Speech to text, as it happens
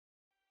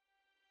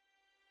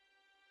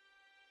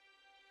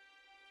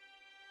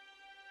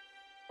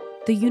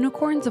The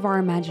unicorns of our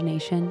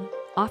imagination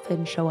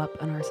often show up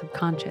in our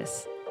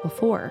subconscious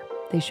before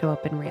they show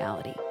up in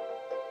reality.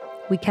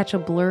 We catch a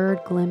blurred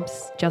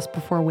glimpse just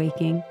before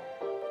waking,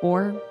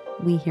 or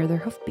we hear their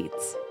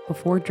hoofbeats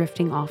before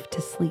drifting off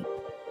to sleep.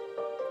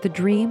 The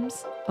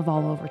dreams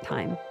evolve over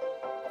time,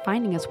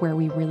 finding us where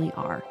we really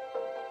are,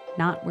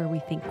 not where we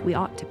think we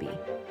ought to be.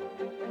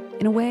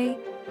 In a way,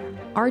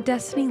 our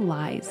destiny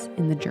lies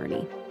in the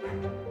journey.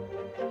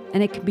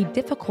 And it can be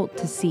difficult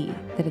to see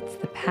that it's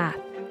the path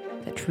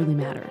that truly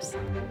matters,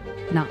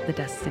 not the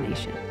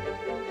destination.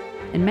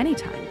 And many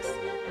times,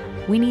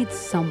 we need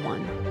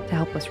someone to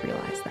help us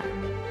realize that.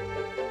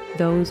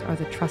 Those are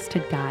the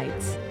trusted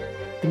guides,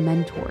 the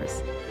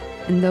mentors,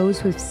 and those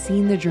who have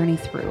seen the journey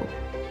through.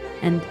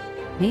 And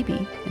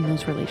maybe in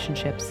those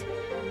relationships,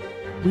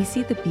 we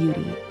see the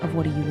beauty of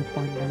what a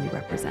unicorn really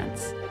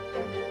represents.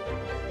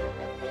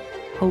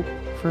 Hope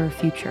for a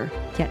future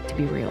yet to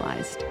be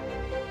realized.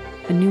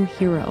 A new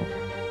hero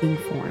being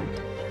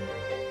formed.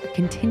 A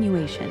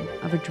continuation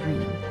of a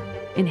dream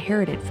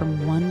inherited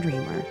from one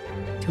dreamer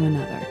to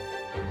another.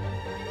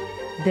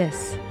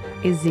 This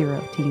is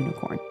Zero to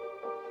Unicorn.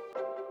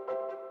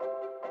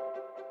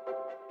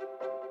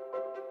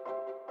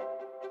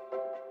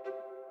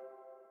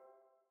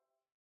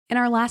 In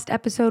our last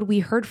episode, we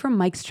heard from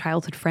Mike's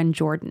childhood friend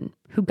Jordan,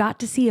 who got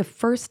to see a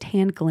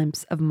first-hand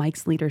glimpse of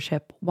Mike's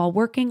leadership while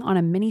working on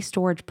a mini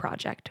storage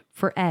project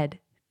for Ed,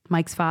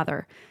 Mike's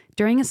father,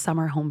 during a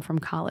summer home from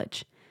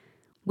college.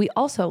 We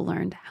also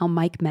learned how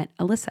Mike met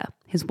Alyssa,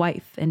 his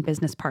wife and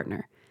business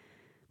partner.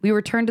 We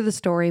returned to the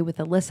story with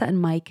Alyssa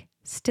and Mike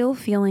still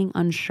feeling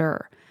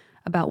unsure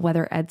about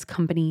whether Ed's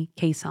company,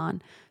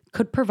 Caisson,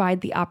 could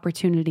provide the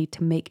opportunity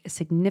to make a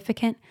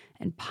significant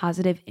and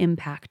positive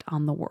impact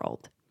on the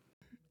world.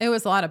 It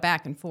was a lot of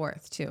back and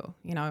forth too,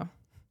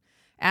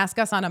 ask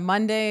us on a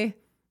Monday,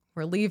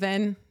 we're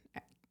leaving.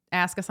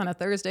 Ask us on a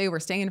Thursday,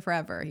 we're staying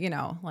forever.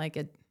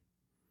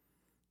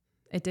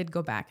 It did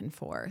go back and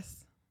forth.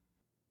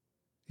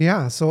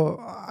 Yeah, so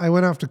I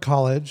went off to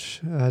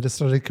college to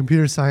study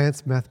computer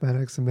science,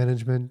 mathematics, and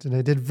management, and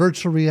I did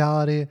virtual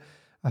reality,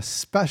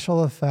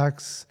 special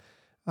effects.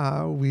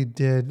 We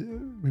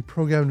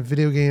programmed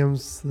video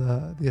games,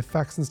 the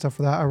effects and stuff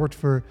for that. I worked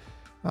for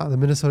the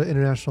Minnesota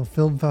International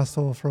Film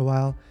Festival for a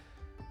while.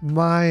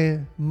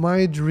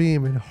 My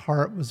dream and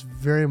heart was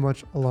very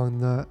much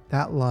along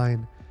that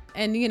line.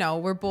 And,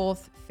 we're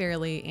both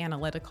fairly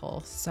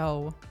analytical.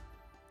 So,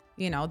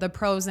 the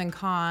pros and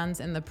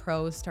cons, and the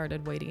pros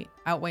started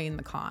outweighing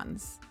the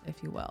cons,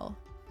 if you will.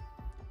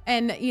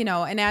 And,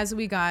 and as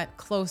we got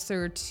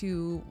closer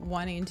to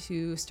wanting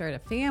to start a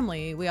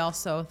family, we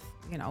also,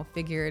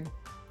 figured,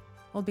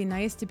 well, it'd be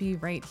nice to be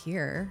right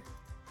here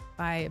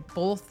by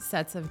both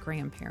sets of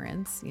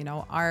grandparents.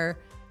 Our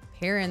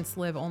parents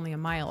live only a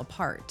mile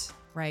apart,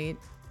 right?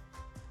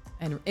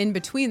 And in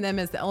between them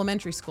is the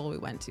elementary school we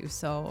went to.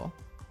 So,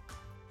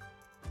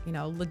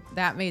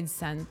 that made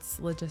sense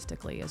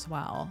logistically as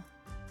well.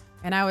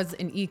 And I was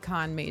an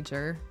econ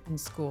major in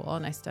school,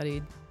 and I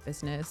studied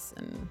business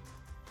and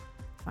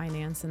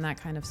finance and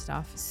that kind of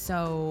stuff.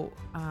 So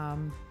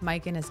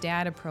Mike and his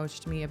dad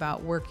approached me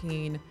about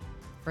working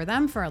for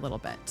them for a little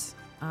bit.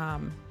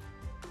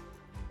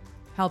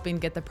 Helping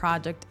get the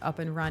project up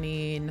and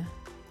running,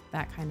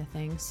 that kind of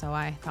thing. So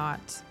I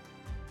thought,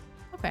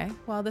 okay,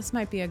 well, this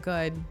might be a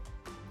good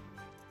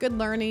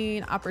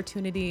learning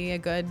opportunity, a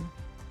good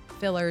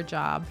filler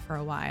job for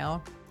a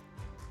while.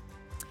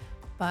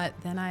 But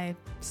then I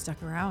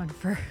stuck around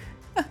for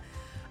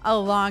a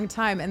long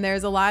time, and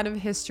there's a lot of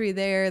history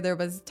there. There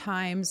was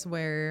times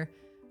where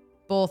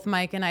both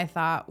Mike and I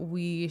thought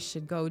we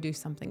should go do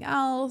something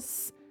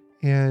else.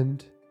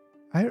 And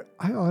I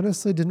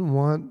honestly didn't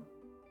want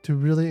to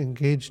really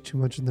engage too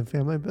much in the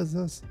family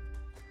business.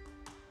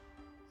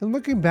 And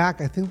looking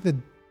back, I think the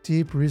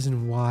deep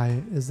reason why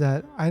is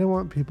that I don't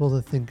want people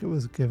to think it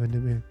was given to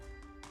me.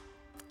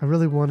 I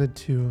really wanted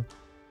to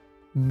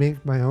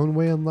make my own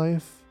way in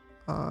life.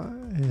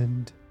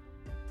 And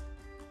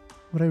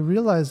what I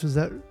realized is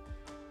that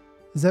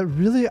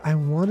really I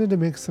wanted to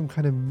make some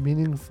kind of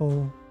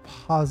meaningful,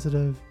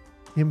 positive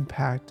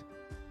impact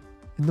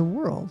in the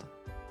world.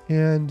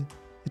 And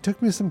it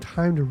took me some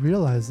time to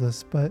realize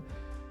this, but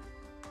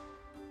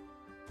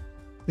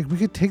we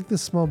could take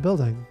this small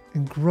building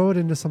and grow it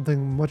into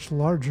something much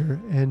larger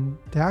and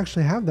to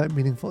actually have that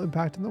meaningful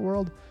impact in the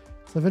world.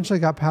 So eventually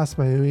I got past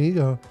my own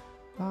ego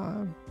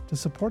to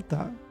support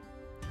that.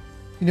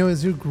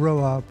 As you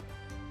grow up,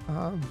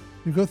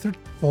 you go through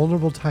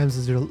vulnerable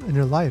times in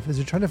your life as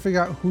you're trying to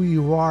figure out who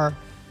you are. And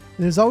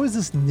there's always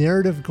this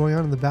narrative going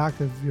on in the back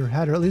of your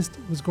head, or at least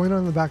it was going on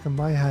in the back of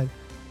my head,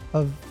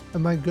 of,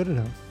 am I good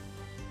enough?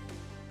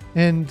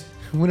 And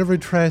whenever we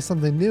try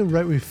something new,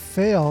 right, we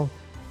fail.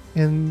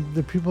 And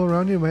the people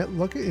around you might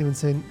look at you and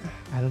say,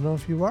 I don't know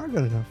if you are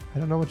good enough. I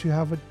don't know what you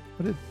have,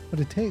 what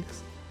it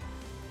takes.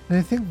 And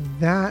I think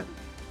that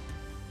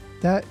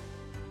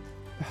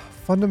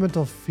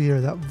fundamental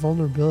fear, that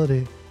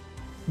vulnerability,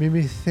 made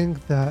me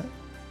think that,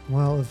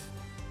 well,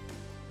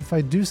 if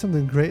I do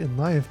something great in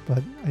life,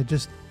 but I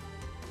just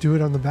do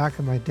it on the back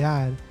of my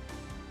dad,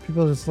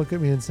 people just look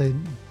at me and say,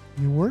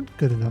 you weren't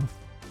good enough.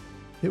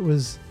 It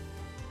was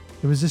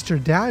just your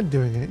dad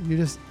doing it. You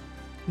just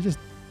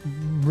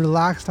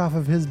relaxed off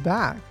of his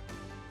back.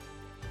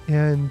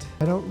 And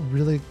I don't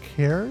really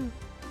care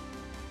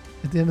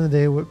at the end of the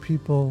day what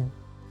people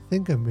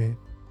think of me.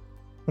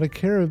 What I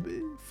care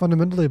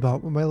fundamentally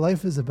about, what my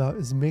life is about,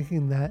 is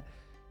making that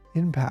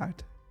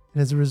impact.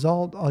 And as a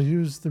result, I'll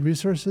use the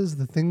resources,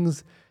 the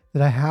things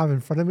that I have in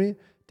front of me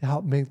to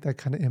help make that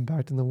kind of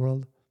impact in the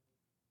world.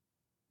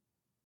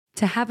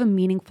 To have a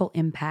meaningful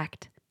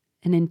impact,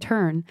 and in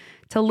turn,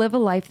 to live a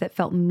life that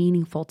felt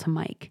meaningful to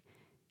Mike,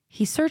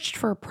 he searched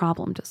for a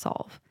problem to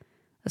solve,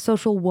 a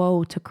social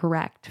woe to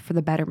correct for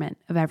the betterment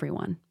of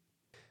everyone.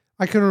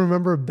 I can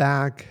remember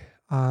back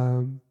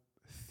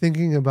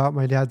thinking about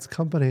my dad's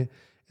company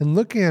and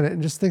looking at it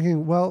and just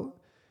thinking, well,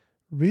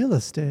 real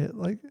estate,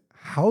 like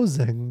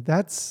housing,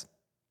 that's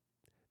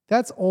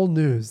old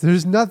news.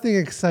 There's nothing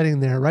exciting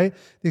there, right?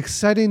 The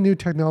exciting new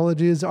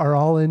technologies are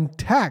all in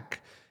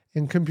tech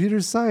and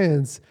computer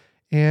science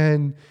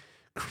and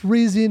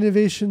crazy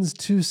innovations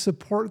to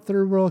support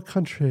third world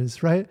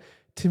countries, right?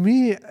 To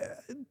me,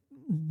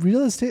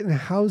 real estate and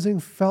housing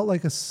felt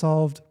like a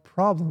solved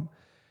problem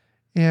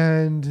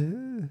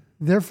and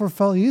therefore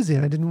felt easy.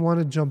 And I didn't want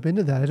to jump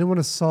into that. I didn't want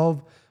to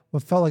solve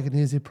what felt like an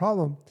easy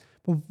problem.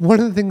 But one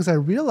of the things I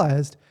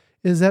realized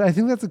is that I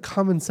think that's a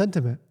common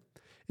sentiment.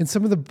 And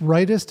some of the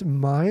brightest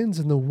minds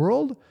in the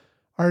world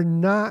are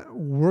not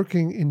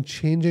working in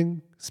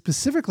changing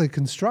specifically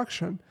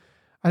construction.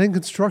 I think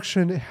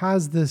construction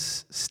has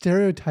this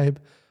stereotype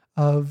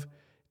of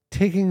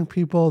taking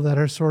people that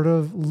are sort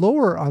of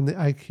lower on the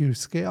IQ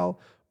scale,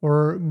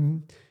 or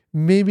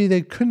maybe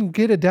they couldn't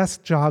get a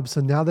desk job,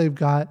 so now they've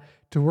got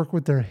to work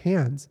with their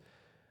hands.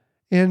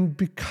 And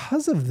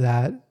because of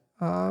that,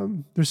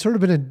 there's sort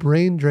of been a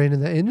brain drain in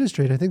the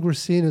industry. And I think we're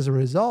seeing as a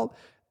result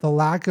the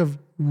lack of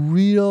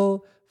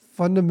real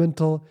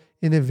fundamental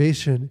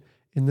innovation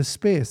in the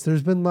space.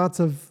 There's been lots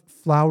of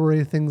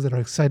flowery things that are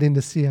exciting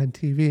to see on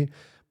TV,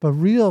 but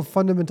real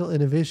fundamental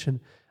innovation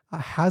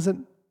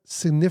hasn't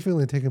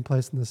significantly taken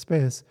place in the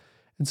space.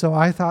 And so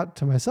I thought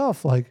to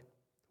myself, like,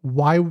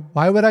 why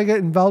would I get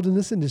involved in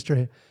this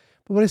industry?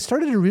 But what I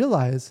started to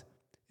realize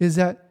is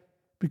that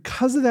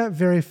because of that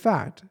very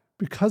fact,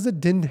 because it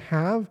didn't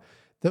have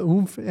the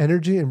oomph,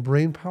 energy, and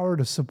brain power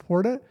to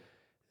support it,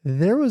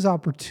 there was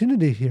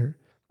opportunity here.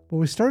 What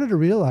we started to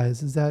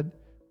realize is that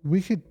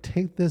we could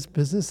take this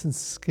business and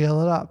scale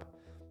it up.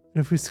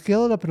 And if we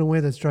scale it up in a way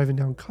that's driving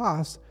down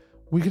costs,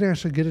 we can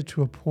actually get it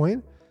to a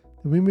point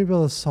that we may be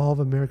able to solve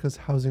America's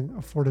housing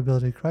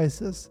affordability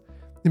crisis.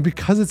 And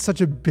because it's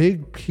such a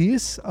big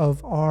piece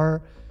of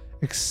our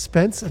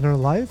expense in our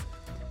life,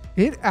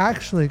 it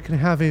actually can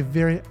have a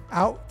very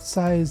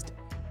outsized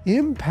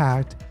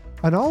impact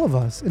on all of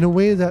us in a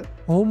way that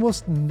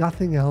almost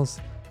nothing else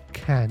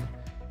can.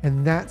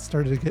 And that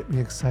started to get me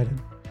excited.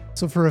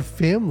 So for a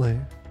family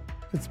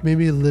that's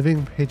maybe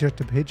living paycheck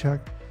to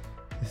paycheck,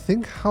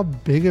 think how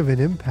big of an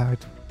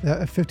impact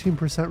that a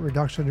 15%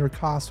 reduction in your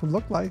costs would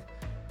look like.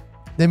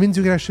 That means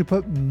you can actually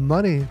put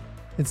money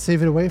and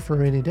save it away for a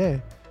rainy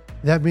day.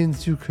 That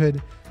means you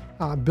could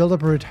build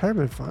up a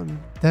retirement fund.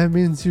 That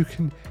means you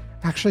can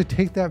actually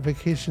take that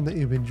vacation that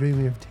you've been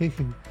dreaming of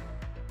taking.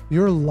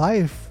 Your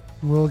life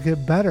will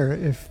get better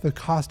if the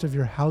cost of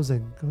your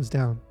housing goes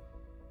down.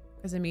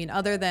 Because I mean,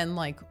 other than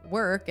like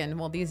work, and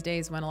well, these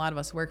days when a lot of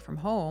us work from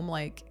home,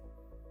 like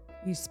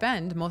you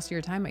spend most of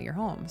your time at your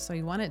home. So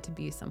you want it to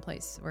be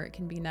someplace where it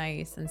can be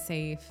nice and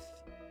safe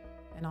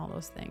and all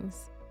those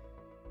things.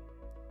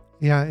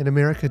 Yeah, in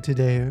America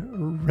today,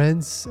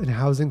 rents and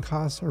housing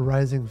costs are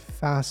rising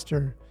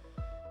faster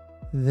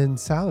than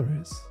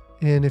salaries.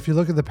 And if you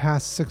look at the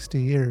past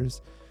 60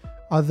 years,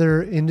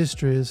 other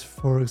industries,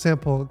 for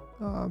example,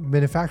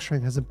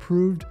 manufacturing has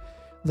improved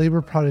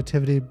labor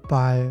productivity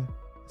by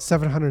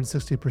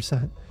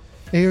 760%.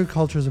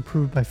 Agriculture has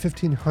improved by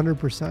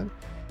 1,500%.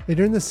 And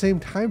during the same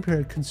time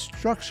period,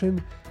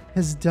 construction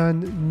has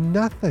done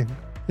nothing.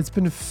 It's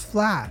been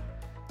flat,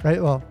 right?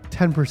 Well,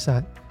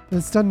 10%, but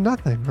it's done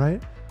nothing,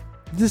 right?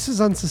 This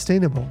is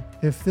unsustainable.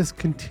 If this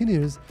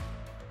continues,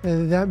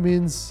 that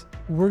means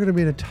we're going to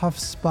be in a tough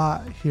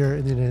spot here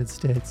in the United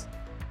States.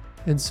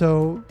 And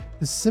so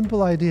the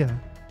simple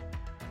idea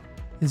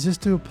is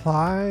just to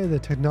apply the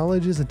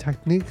technologies and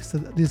techniques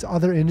that these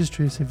other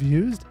industries have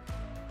used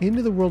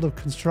into the world of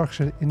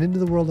construction and into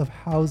the world of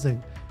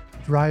housing to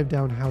drive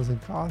down housing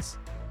costs.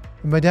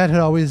 And my dad had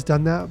always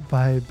done that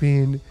by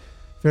being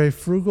very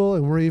frugal,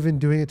 and we're even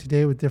doing it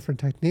today with different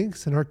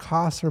techniques, and our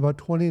costs are about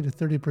 20 to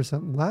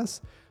 30%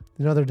 less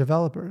than other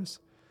developers.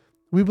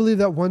 We believe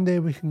that one day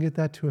we can get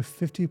that to a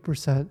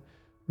 50%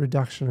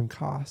 reduction in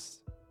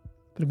costs.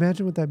 But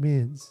imagine what that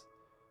means.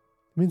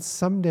 It means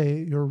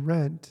someday your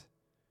rent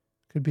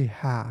could be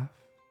half,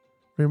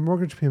 or your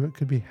mortgage payment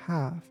could be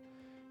half,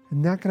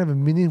 and that can have a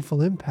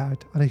meaningful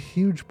impact on a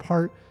huge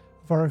part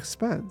of our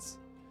expense.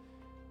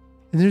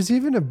 And there's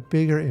even a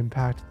bigger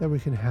impact that we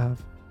can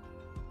have.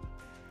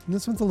 And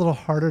this one's a little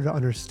harder to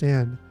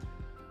understand,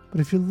 but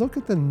if you look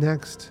at the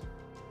next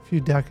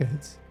few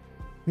decades,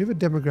 We have a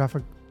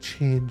demographic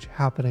change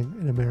happening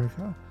in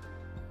America.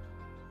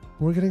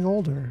 We're getting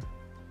older.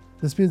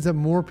 This means that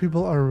more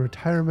people are in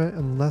retirement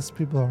and less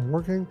people are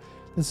working.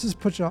 This just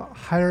puts a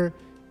higher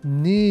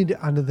need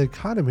onto the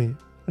economy.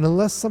 And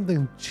unless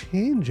something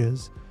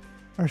changes,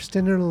 our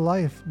standard of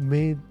life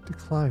may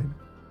decline.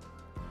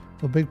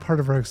 A big part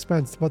of our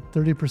expense, about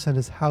 30%,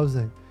 is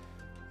housing.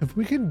 If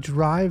we can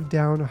drive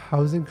down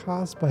housing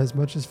costs by as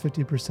much as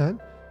 50%,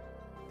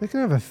 they can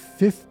have a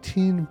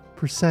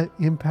 15%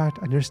 impact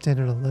on your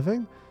standard of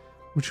living,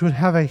 which would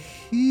have a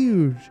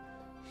huge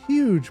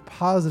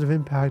positive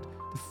impact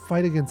to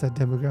fight against that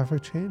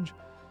demographic change.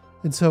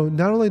 And so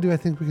not only do I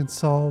think we can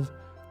solve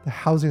the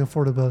housing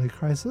affordability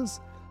crisis,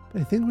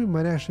 but I think we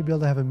might actually be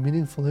able to have a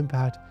meaningful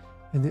impact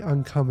in the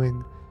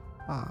oncoming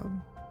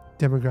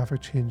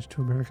demographic change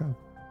to America.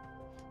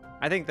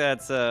 I think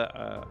that's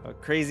a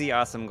crazy,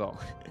 awesome goal.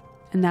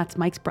 And that's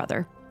Mike's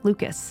brother,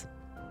 Lucas.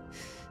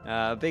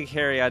 Big,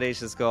 hairy,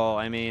 audacious goal.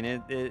 I mean,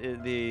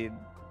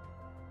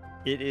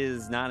 it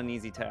is not an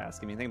easy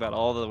task. I mean, think about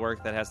all the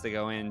work that has to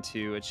go in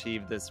to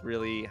achieve this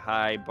really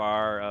high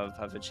bar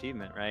of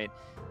achievement, right?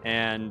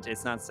 And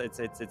it's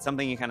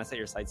something you kind of set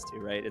your sights to,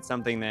 right? It's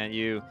something that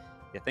you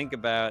think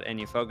about and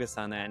you focus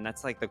on that, and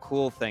that's like the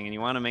cool thing, and you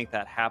want to make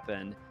that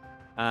happen.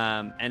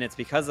 And it's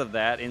because of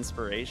that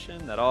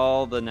inspiration that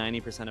all the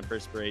 90% of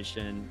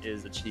perspiration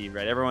is achieved,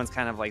 right? Everyone's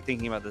kind of like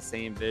thinking about the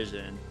same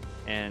vision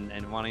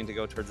and wanting to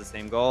go towards the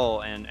same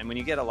goal. And when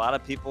you get a lot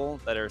of people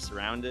that are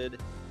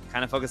surrounded,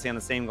 kind of focusing on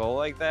the same goal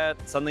like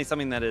that, suddenly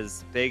something that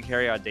is big,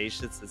 hairy,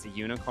 audacious, as a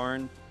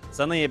unicorn,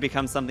 suddenly it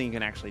becomes something you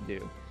can actually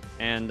do.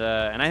 And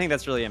I think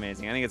that's really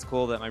amazing. I think it's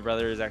cool that my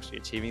brother is actually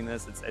achieving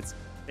this.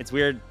 It's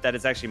weird that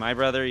it's actually my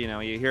brother. You know,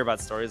 you hear about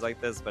stories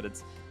like this, but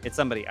it's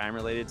somebody I'm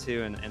related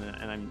to,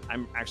 and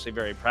I'm actually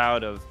very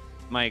proud of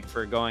Mike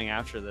for going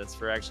after this,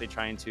 for actually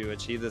trying to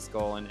achieve this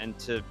goal and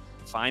to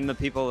find the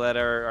people that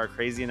are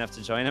crazy enough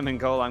to join him and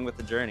go along with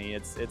the journey.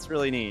 It's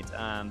really neat.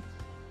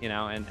 You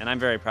know, and I'm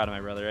very proud of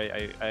my brother.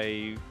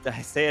 I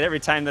say it every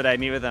time that I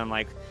meet with him.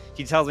 Like,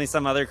 he tells me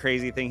some other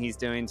crazy thing he's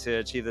doing to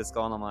achieve this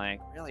goal, and I'm like,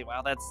 really?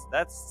 Wow,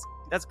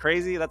 that's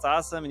crazy. That's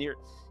awesome. And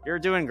you're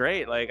doing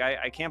great. Like,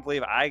 I can't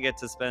believe I get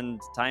to spend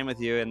time with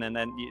you, and then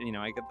you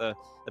know, I get the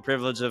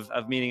privilege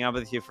of meeting up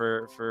with you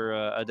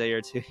for a day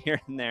or two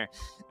here and there,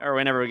 or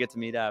whenever we get to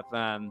meet up.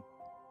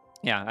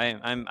 Yeah,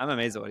 I'm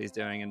amazed at what he's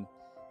doing, and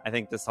I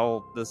think this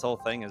whole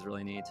thing is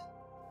really neat.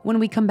 When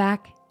we come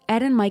back,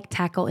 Ed and Mike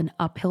tackle an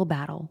uphill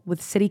battle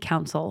with City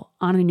Council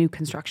on a new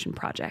construction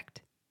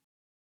project.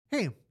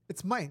 Hey,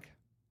 it's Mike.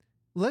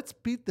 Let's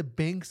beat the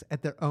banks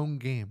at their own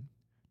game.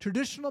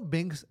 Traditional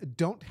banks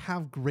don't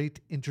have great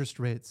interest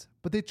rates,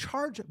 but they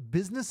charge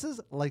businesses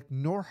like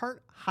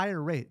Norhart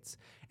higher rates,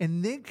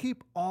 and they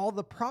keep all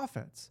the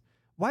profits.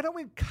 Why don't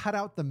we cut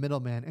out the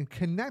middleman and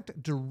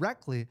connect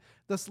directly,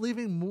 thus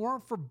leaving more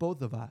for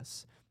both of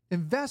us?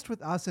 Invest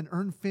with us and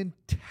earn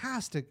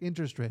fantastic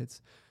interest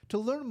rates. To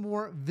learn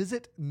more,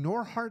 visit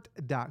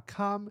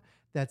norhart.com.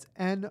 That's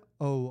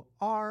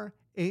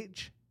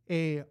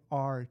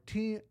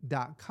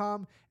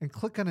NORHART.com, and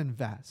click on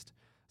Invest.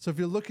 So if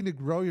you're looking to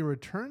grow your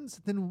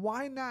returns, then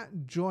why not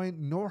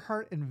join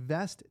Norhart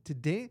Invest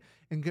today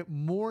and get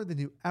more than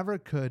you ever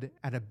could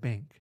at a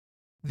bank?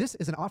 This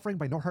is an offering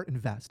by Norhart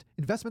Invest.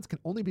 Investments can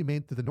only be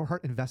made through the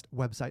Norhart Invest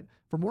website.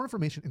 For more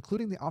information,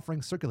 including the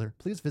offering circular,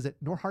 please visit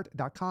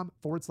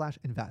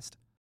norhart.com/invest.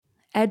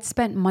 Ed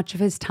spent much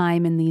of his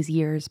time in these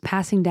years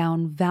passing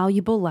down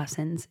valuable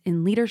lessons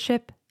in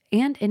leadership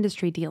and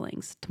industry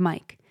dealings to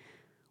Mike.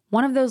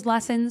 One of those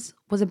lessons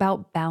was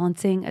about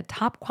balancing a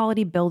top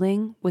quality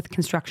building with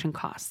construction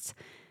costs.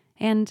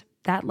 And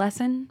that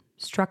lesson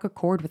struck a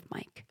chord with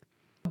Mike.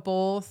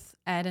 Both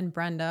Ed and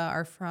Brenda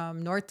are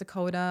from North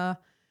Dakota,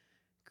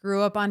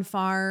 grew up on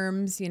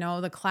farms, you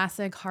know, the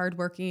classic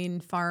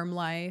hardworking farm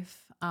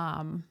life.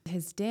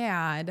 His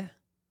dad,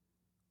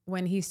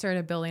 when he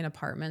started building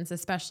apartments,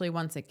 especially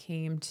once it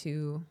came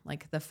to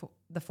like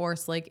the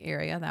Forest Lake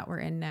area that we're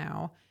in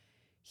now,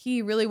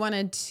 he really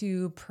wanted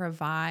to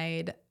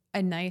provide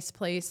a nice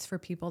place for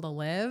people to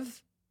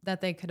live that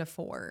they could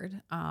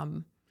afford.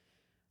 I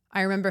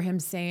remember him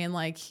saying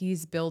like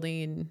he's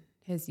building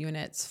his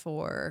units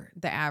for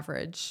the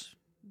average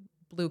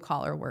blue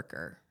collar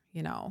worker,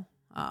 you know.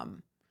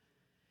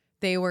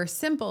 They were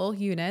simple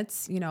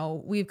units, you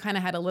know, we've kind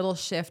of had a little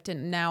shift,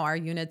 and now our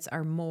units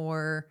are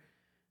more,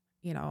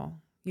 you know,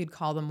 you'd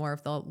call them more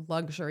of the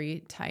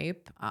luxury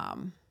type,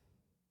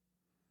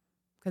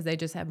 because they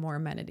just have more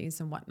amenities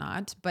and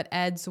whatnot. But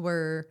Ed's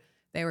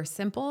they were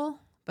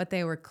simple, but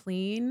they were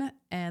clean,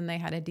 and they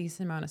had a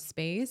decent amount of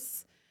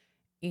space,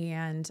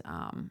 and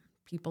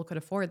people could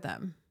afford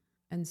them.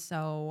 And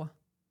so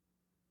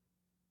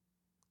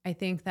I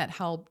think that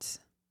helped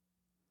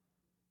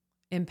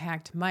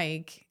impact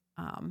Mike,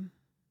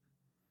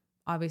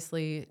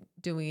 obviously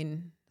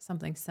doing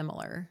something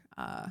similar,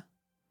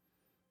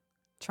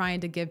 trying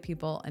to give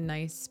people a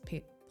nice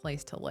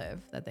place to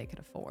live that they could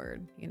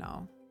afford, you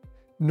know.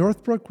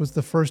 Northbrook was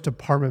the first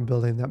apartment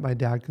building that my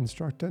dad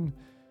constructed.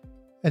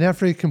 And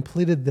after he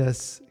completed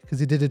this, because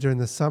he did it during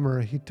the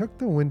summer, he took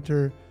the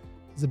winter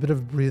as a bit of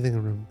a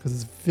breathing room because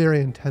it's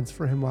very intense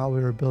for him while we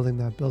were building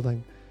that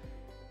building.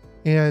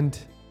 And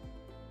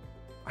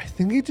I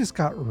think he just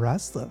got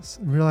restless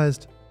and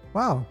realized,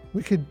 wow,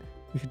 we could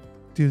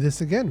do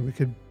this again. We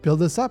could build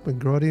this up and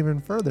grow it even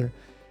further.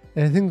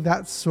 And I think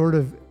that sort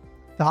of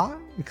thought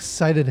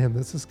excited him.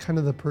 This is kind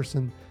of the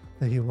person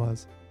that he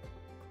was.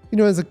 You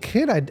know, as a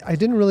kid, I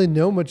didn't really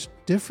know much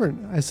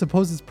different. I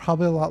suppose it's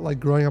probably a lot like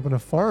growing up on a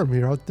farm.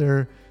 You're out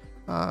there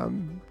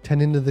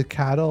tending to the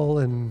cattle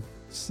and,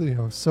 you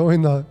know,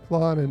 sowing the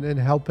lawn and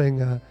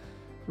helping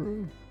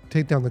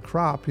take down the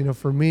crop. You know,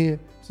 for me,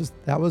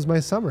 that was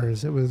my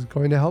summers. It was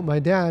going to help my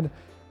dad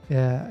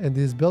in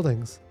these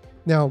buildings.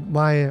 Now,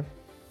 my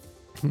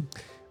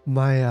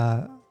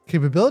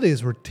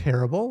capabilities were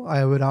terrible.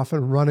 I would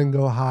often run and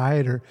go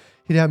hide, or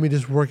he'd have me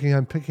just working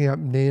on picking up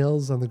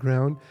nails on the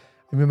ground.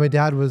 I mean, my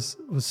dad was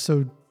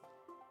so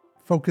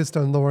focused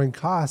on lowering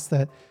costs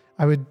that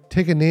I would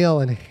take a nail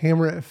and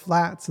hammer it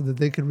flat so that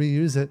they could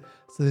reuse it,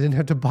 so they didn't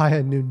have to buy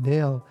a new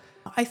nail.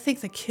 I think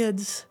the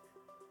kids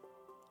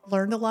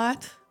learned a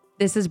lot.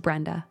 This is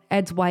Brenda,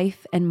 Ed's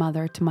wife and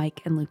mother to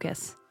Mike and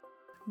Lucas.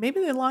 Maybe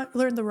they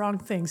learned the wrong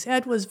things.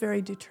 Ed was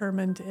very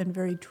determined and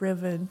very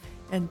driven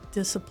and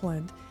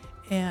disciplined.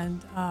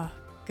 And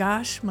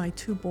gosh, my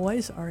two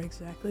boys are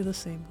exactly the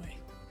same way.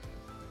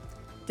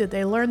 Did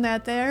they learn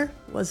that there?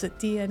 Was it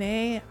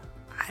DNA?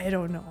 I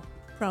don't know.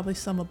 Probably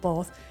some of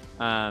both.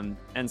 And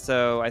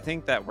so I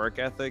think that work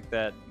ethic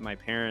that my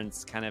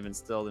parents kind of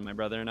instilled in my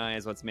brother and I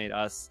is what's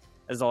has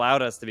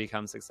allowed us to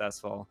become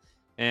successful.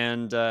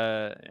 And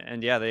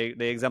yeah, they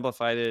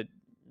exemplified it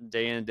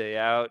day in, day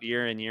out,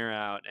 year in, year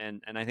out.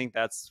 And I think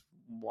that's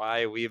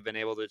why we've been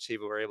able to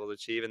achieve what we're able to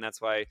achieve. And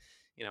that's why,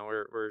 you know,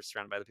 we're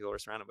surrounded by the people we're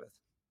surrounded with.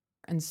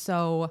 And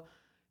so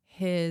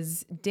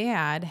his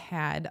dad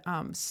had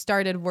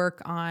started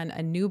work on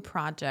a new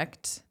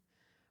project,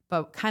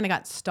 but kind of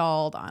got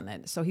stalled on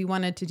it. So he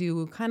wanted to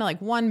do kind of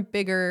like one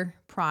bigger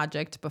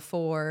project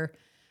before,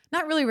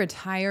 not really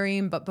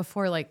retiring, but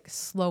before like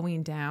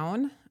slowing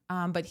down.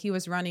 But he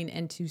was running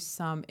into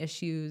some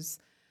issues,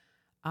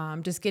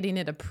 just getting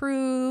it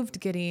approved,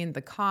 getting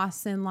the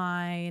costs in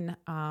line.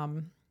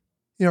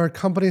 You know, our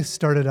company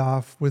started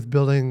off with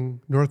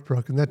building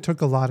Northbrook, and that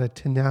took a lot of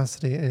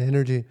tenacity and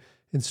energy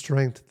and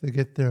strength to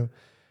get there.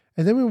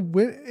 And then we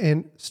went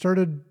and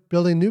started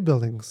building new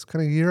buildings.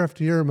 Kind of year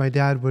after year, my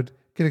dad would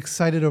get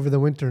excited over the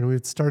winter, and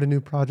we'd start a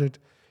new project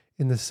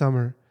in the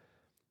summer.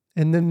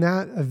 And then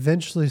that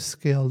eventually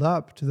scaled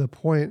up to the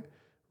point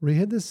where he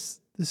had this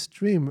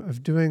dream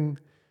of doing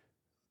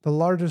the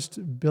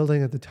largest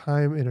building at the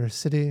time in our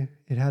city.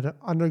 It had an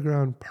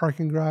underground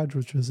parking garage,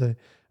 which was a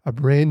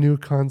brand new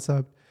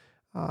concept,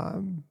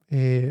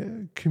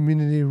 a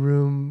community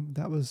room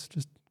that was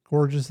just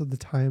gorgeous at the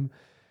time,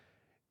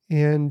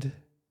 and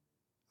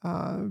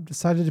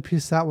decided to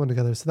piece that one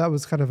together. So that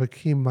was kind of a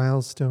key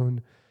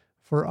milestone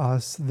for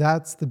us.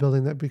 That's the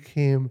building that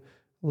became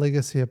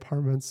Legacy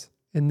Apartments.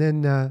 And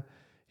then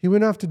he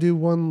went off to do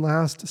one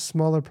last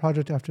smaller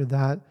project after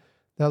that.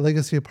 That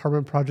Legacy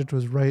Apartment project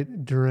was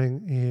right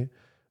during a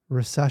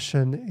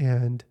recession,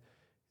 and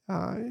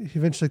he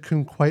eventually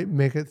couldn't quite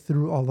make it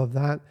through all of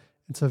that,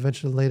 and so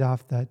eventually laid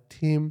off that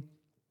team.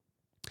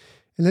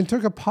 And then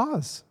took a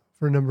pause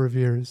for a number of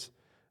years.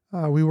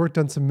 We worked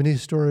on some mini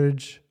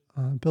storage,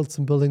 built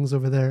some buildings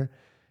over there,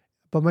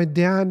 but my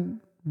dad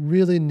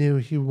really knew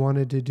he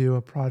wanted to do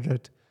a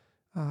project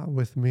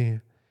with me,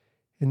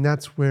 and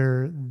that's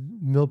where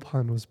Mill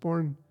Pond was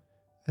born.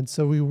 And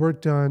so we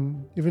worked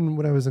on, even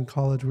when I was in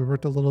college, we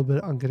worked a little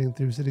bit on getting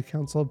through city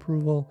council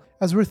approval.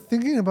 As we're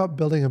thinking about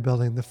building a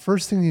building, the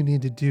first thing you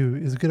need to do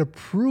is get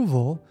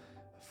approval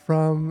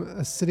from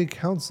a city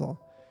council.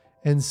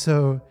 And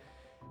so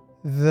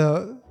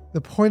the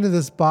point of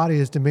this body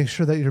is to make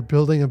sure that you're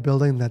building a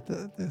building that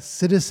the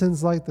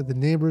citizens like, that the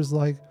neighbors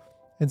like.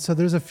 And so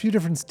there's a few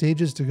different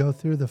stages to go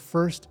through. The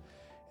first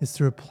is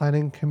through a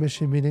planning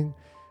commission meeting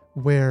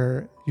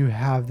where you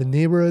have the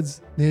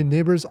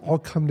neighbors all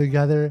come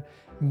together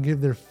and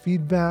give their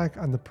feedback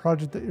on the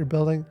project that you're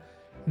building.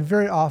 And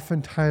very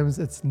oftentimes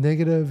it's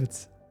negative.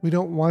 It's, we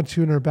don't want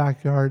you in our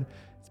backyard.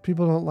 It's,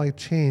 people don't like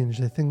change.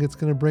 They think it's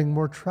going to bring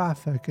more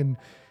traffic and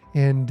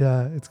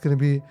it's going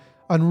to be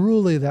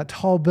unruly, that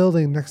tall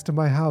building next to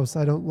my house.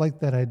 I don't like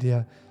that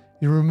idea.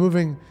 You're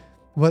removing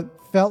what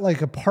felt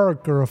like a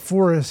park or a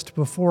forest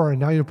before, and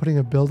now you're putting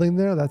a building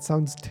there. That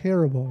sounds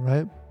terrible,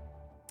 right?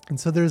 And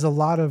so there's a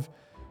lot of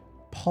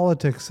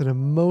politics and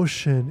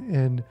emotion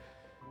and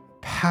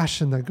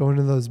passion that go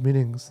into those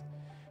meetings.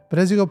 But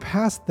as you go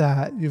past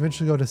that, you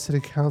eventually go to city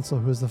council,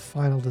 who is the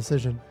final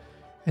decision,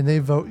 and they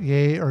vote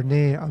yay or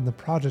nay on the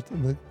project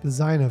and the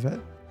design of it.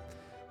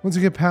 Once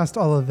you get past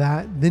all of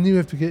that, then you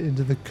have to get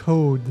into the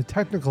code, the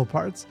technical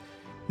parts.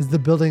 Is the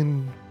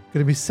building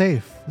going to be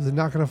safe? Is it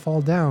not going to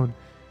fall down?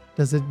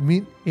 Does it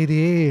meet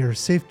ADA or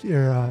safety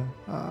or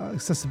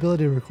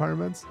accessibility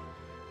requirements?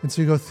 And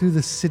so you go through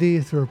the city,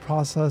 through a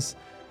process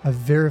of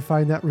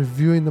verifying that,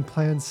 reviewing the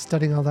plans,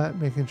 studying all that,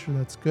 making sure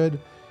that's good.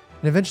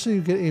 And eventually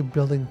you get a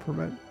building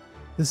permit.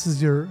 This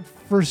is your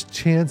first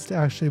chance to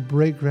actually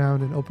break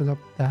ground and open up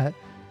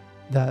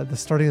the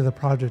starting of the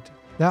project.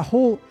 That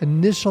whole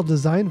initial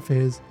design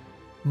phase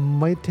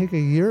might take a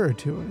year or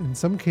two. In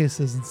some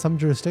cases, in some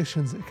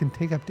jurisdictions, it can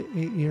take up to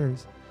 8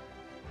 years.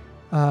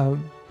 But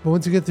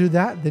once you get through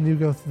that, then you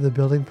go through the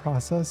building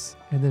process.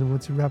 And then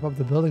once you wrap up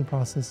the building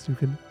process, you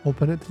can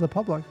open it to the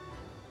public.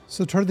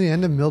 So toward the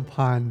end of Mill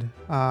Pond,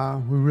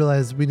 we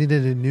realized we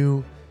needed a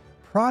new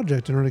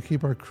project in order to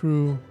keep our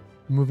crew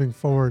moving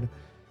forward.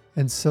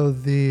 And so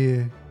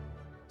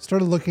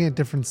started looking at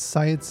different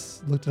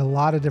sites, looked at a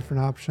lot of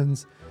different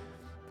options,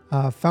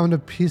 found a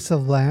piece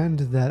of land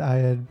that I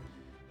had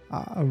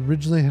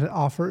originally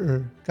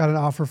got an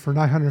offer for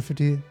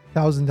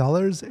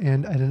 $950,000,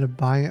 and I ended up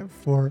buying it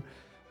for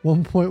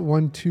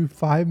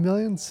 $1.125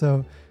 million. So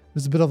it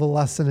was a bit of a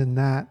lesson in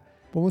that.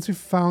 But once we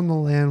found the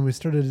land, we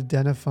started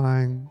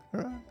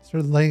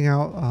laying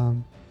out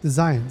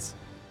designs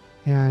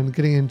and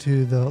getting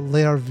into the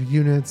layout of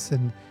units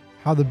and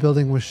how the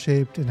building was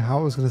shaped and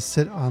how it was going to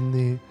sit on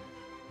the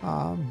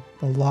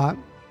lot. I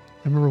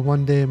remember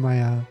one day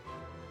my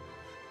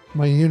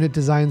unit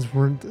designs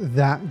weren't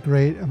that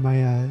great, and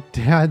my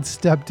dad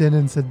stepped in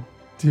and said,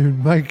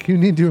 "Dude, Mike, you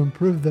need to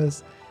improve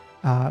this."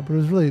 But it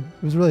was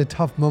really a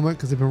tough moment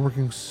because I've been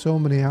working so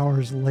many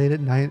hours late at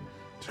night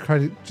to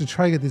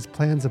try to get these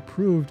plans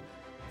approved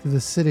through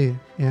the city,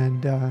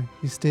 and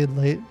he stayed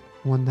late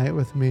one night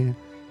with me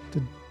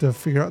to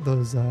figure out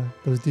those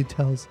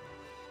details.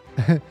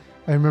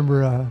 I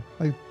remember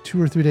like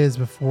 2 or 3 days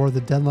before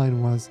the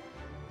deadline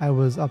I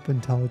was up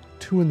until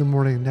 2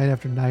 a.m, night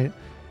after night,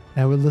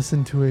 and I would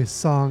listen to a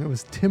song. It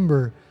was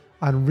Timber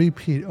on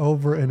repeat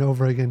over and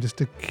over again just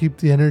to keep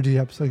the energy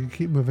up so I could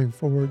keep moving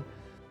forward.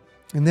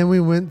 And then we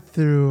went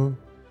through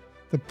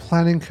the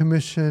planning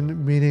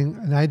commission meeting,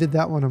 and I did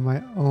that one on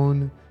my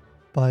own,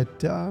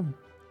 but it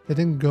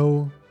didn't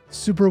go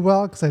super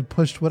well because I'd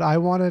pushed what I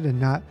wanted and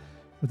not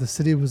what the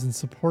city was in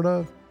support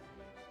of.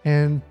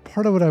 And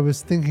part of what I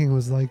was thinking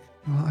was like,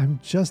 well, I'm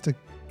just a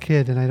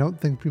kid and I don't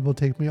think people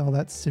take me all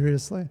that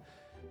seriously.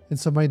 And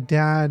so my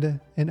dad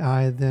and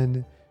I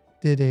then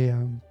did a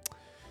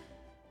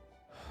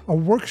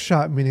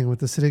workshop meeting with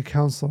the city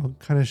council,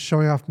 kind of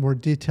showing off more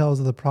details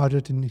of the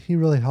project, and he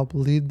really helped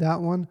lead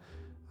that one.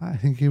 I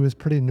think he was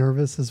pretty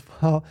nervous as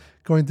well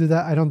going through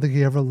that. I don't think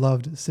he ever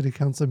loved city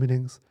council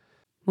meetings.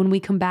 When we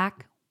come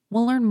back,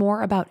 we'll learn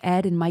more about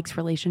Ed and Mike's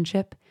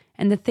relationship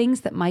and the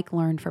things that Mike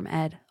learned from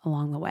Ed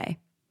along the way.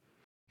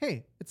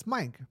 Hey, it's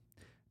Mike.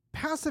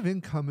 Passive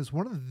income is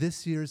one of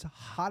this year's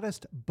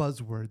hottest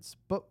buzzwords,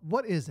 but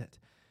what is it?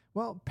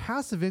 Well,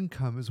 passive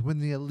income is when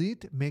the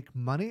elite make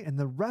money and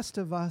the rest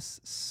of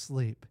us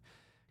sleep.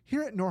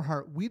 Here at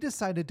Norhart, we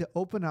decided to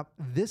open up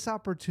this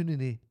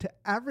opportunity to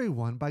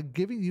everyone by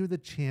giving you the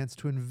chance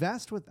to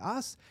invest with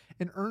us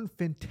and earn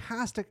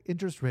fantastic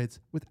interest rates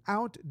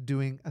without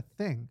doing a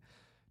thing.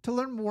 To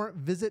learn more,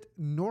 visit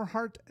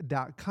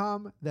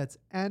norhart.com. That's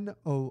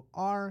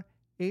NORHART.com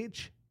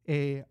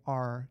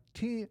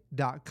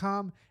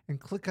and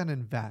click on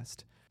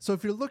invest. So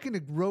if you're looking to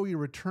grow your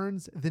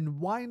returns, then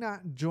why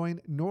not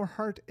join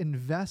Norhart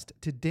Invest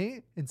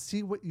today and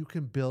see what you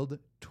can build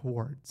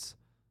towards.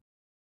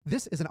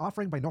 This is an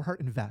offering by Norhart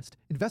Invest.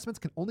 Investments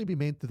can only be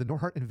made through the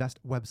Norhart Invest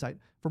website.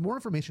 For more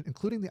information,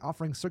 including the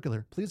offering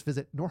circular, please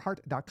visit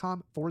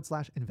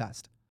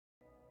norhart.com/invest.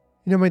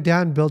 You know, my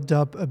dad built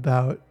up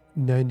about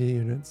 90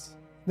 units.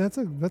 That's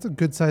a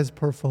good sized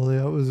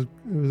portfolio. It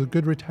was a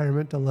good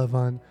retirement to live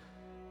on.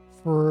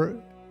 For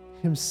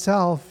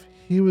himself,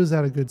 he was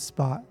at a good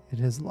spot in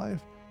his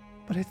life.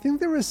 But I think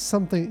there was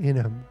something in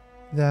him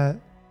that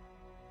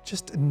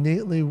just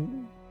innately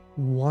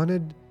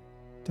wanted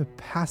to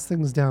pass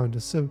things down, to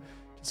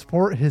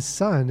support his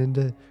son and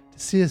to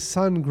see his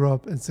son grow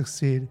up and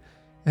succeed.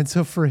 And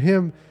so for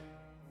him,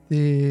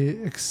 the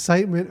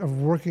excitement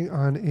of working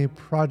on a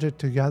project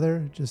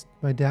together, just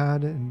my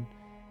dad and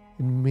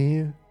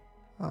me,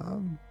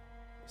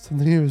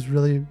 something he was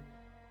really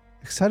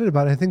excited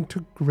about. I think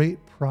took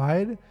great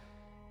pride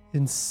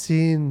in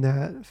seeing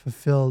that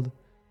fulfilled.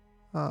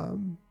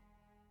 And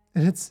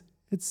it's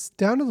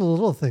down to the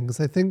little things.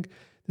 I think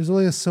there's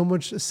only so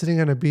much sitting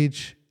on a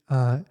beach,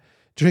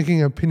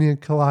 drinking a pina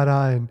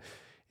colada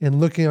and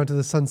looking out to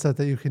the sunset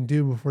that you can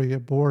do before you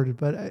get bored.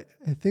 But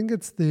I think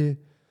it's the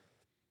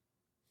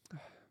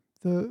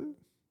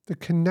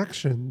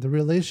connection, the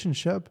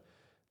relationship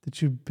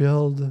that you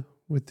build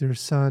with your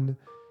son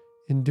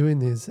in doing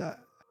these.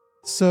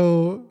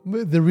 So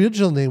the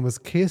original name was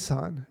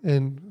Kaysan,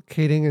 and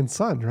Kating and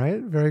Son,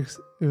 right? It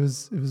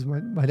was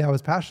my dad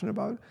was passionate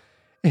about,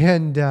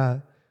 and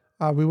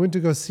we went to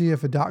go see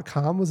if a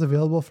 .com was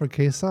available for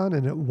Kaysan,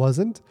 and it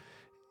wasn't,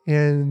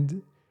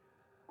 and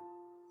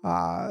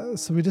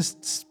so we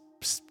just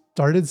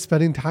started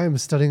spending time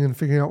studying and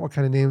figuring out what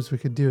kind of names we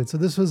could do. And so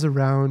this was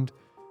around,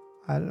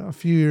 I don't know, a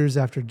few years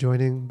after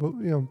joining, but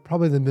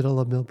probably the middle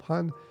of Mill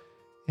Pond,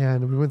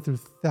 and we went through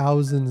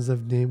thousands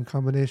of name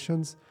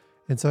combinations.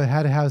 And so it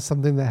had to have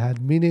something that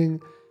had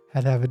meaning,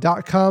 had to have a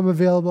 .com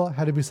available,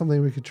 had to be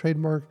something we could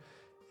trademark,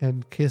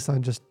 and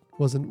Kaysan just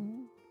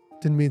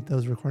didn't meet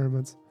those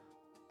requirements.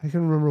 I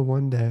can remember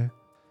one day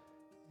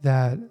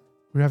that we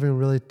were having a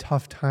really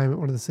tough time at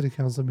one of the city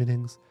council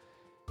meetings,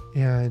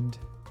 and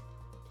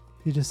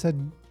he just said,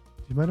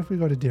 "Do you mind if we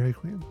go to Dairy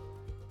Queen?"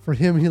 For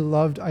him, he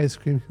loved ice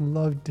cream. He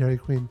loved Dairy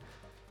Queen.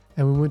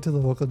 And we went to the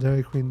local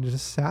Dairy Queen and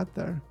just sat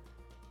there.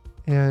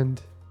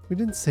 And we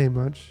didn't say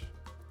much,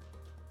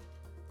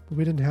 but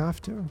we didn't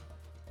have to.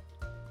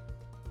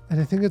 And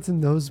I think it's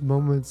in those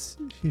moments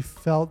he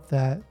felt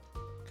that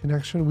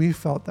connection. We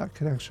felt that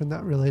connection,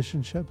 that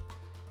relationship.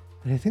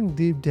 And I think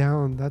deep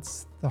down,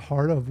 that's the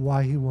heart of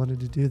why he wanted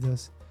to do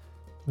this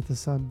with his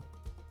son.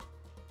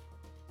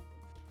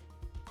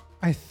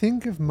 I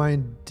think if my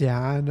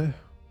dad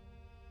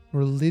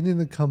were leading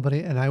the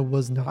company and I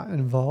was not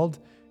involved,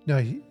 no,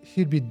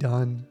 he'd be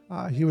done.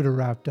 He would have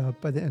wrapped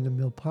up by the end of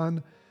Mill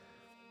Pond.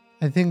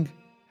 I think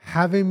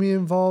having me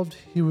involved,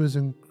 he was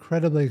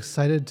incredibly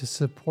excited to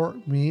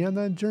support me on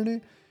that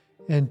journey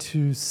and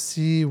to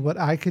see what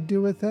I could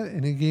do with it.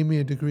 And he gave me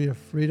a degree of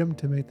freedom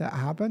to make that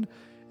happen.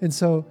 And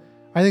so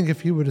I think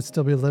if he would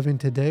still be living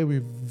today, we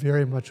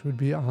very much would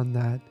be on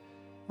that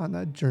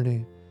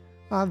journey.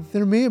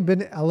 There may have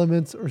been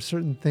elements or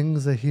certain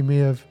things that he may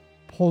have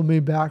pulled me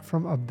back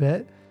from a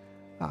bit.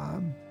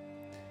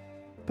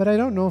 But I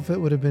don't know if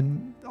it would have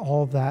been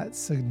all that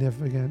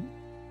significant.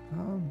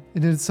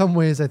 And in some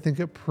ways, I think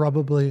it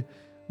probably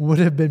would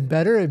have been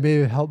better. It may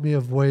have helped me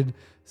avoid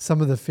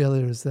some of the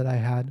failures that I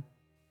had.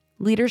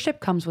 Leadership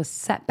comes with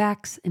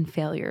setbacks and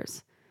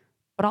failures,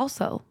 but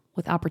also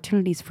with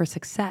opportunities for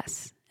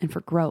success and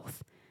for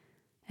growth.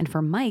 And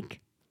for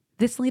Mike,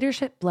 this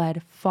leadership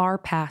bled far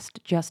past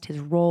just his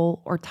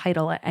role or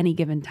title at any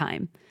given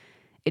time.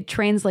 It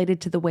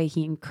translated to the way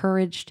he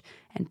encouraged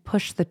and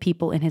pushed the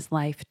people in his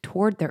life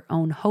toward their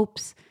own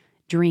hopes,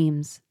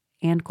 dreams,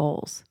 and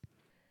goals.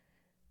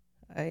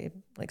 I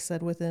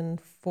said, within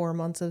 4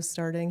 months of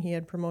starting, he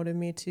had promoted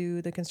me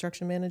to the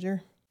construction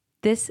manager.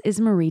 This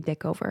is Marie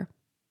Dickover,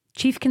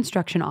 Chief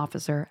Construction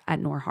Officer at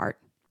Norhart.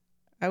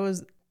 I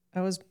was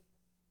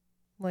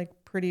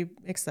pretty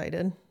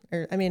excited.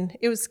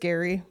 It was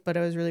scary, but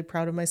I was really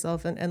proud of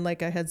myself. And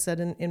like I had said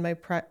in my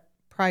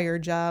prior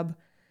job,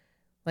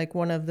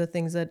 one of the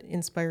things that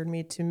inspired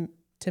me to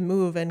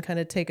move and kind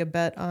of take a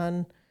bet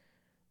on,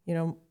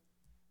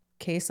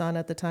 Caisson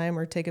at the time,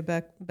 or take a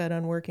bet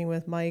on working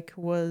with Mike,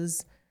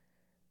 was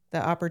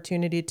the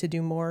opportunity to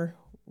do more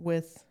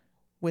with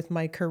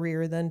my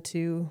career than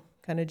to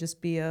kind of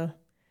just be a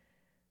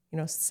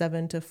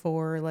 7 to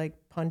 4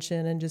 punch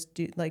in and just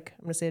do I'm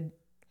gonna say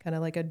kind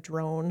of like a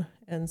drone.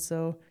 And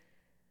so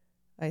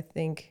I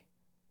think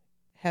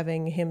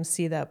having him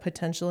see that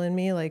potential in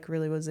me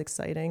really was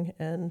exciting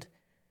and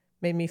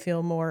made me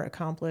feel more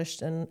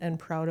accomplished and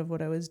proud of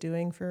what I was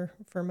doing for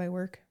my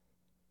work.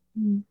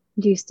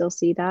 Do you still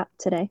see that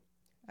today?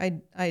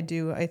 I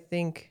do. I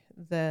think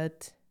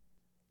that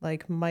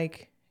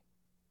Mike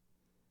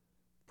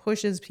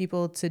pushes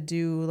people to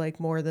do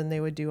more than they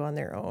would do on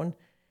their own,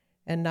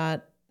 and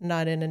not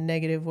in a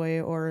negative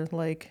way or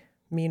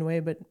mean way,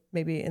 but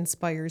maybe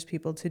inspires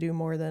people to do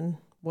more than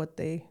what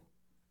they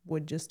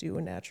would just do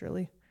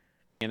naturally.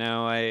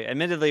 I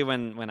admittedly,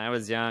 when I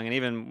was young, and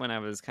even when I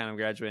was kind of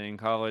graduating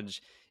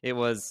college, it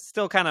was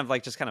still kind of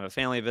just kind of a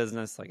family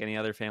business, like any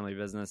other family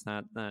business.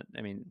 I'd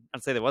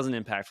say that wasn't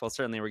impactful.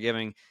 Certainly we're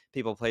giving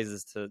people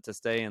places to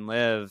stay and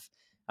live.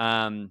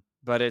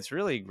 But it's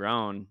really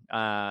grown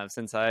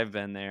since I've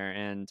been there.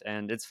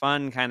 And it's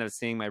fun kind of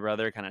seeing my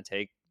brother kind of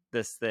take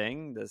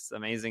this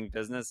amazing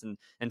business and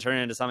turn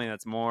it into something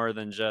that's more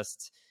than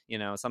just,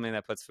 something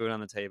that puts food on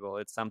the table.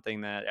 It's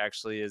something that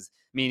actually is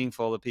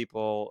meaningful to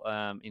people,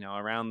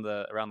 around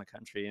the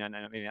country, and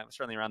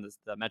certainly around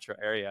the metro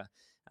area,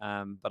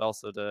 but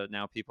also to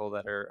now people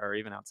that are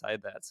even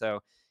outside that.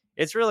 So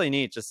it's really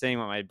neat just seeing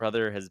what my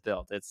brother has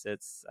built.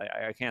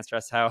 I can't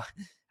stress how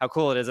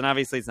cool it is. And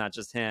obviously it's not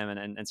just him,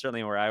 and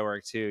certainly where I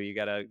work too, you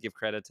got to give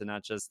credit to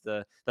not just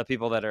the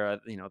people that are,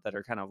 that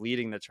are kind of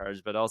leading the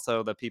charge, but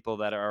also the people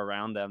that are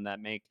around them that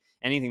make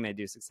anything they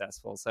do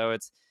successful. So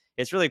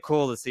it's really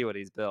cool to see what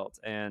he's built.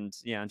 And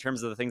in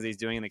terms of the things he's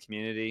doing in the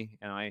community,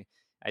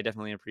 I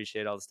definitely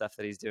appreciate all the stuff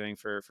that he's doing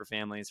for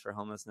families, for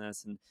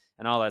homelessness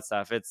and all that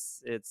stuff.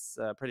 It's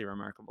pretty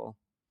remarkable.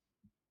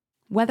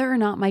 Whether or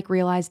not Mike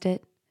realized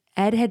it,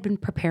 Ed had been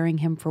preparing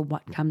him for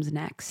what comes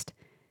next,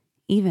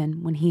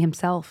 even when he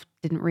himself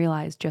didn't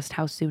realize just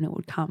how soon it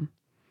would come.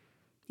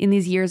 In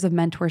these years of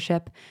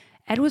mentorship,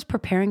 Ed was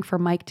preparing for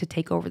Mike to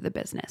take over the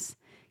business.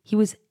 He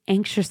was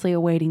anxiously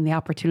awaiting the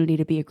opportunity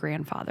to be a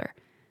grandfather,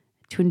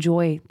 to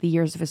enjoy the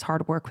years of his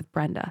hard work with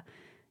Brenda,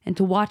 and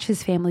to watch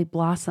his family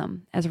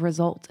blossom as a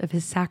result of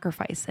his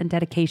sacrifice and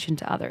dedication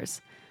to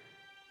others.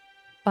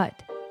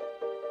 But,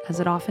 as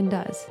it often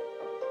does,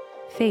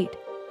 fate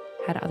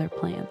had other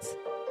plans.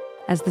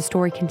 As the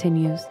story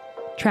continues,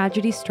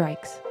 tragedy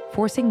strikes,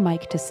 forcing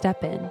Mike to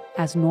step in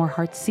as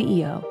Norhart's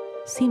CEO,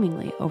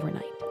 seemingly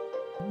overnight.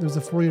 There was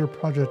a 4-year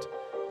project.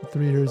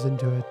 3 years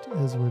into it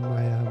is when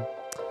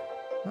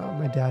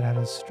my dad had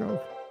a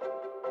stroke.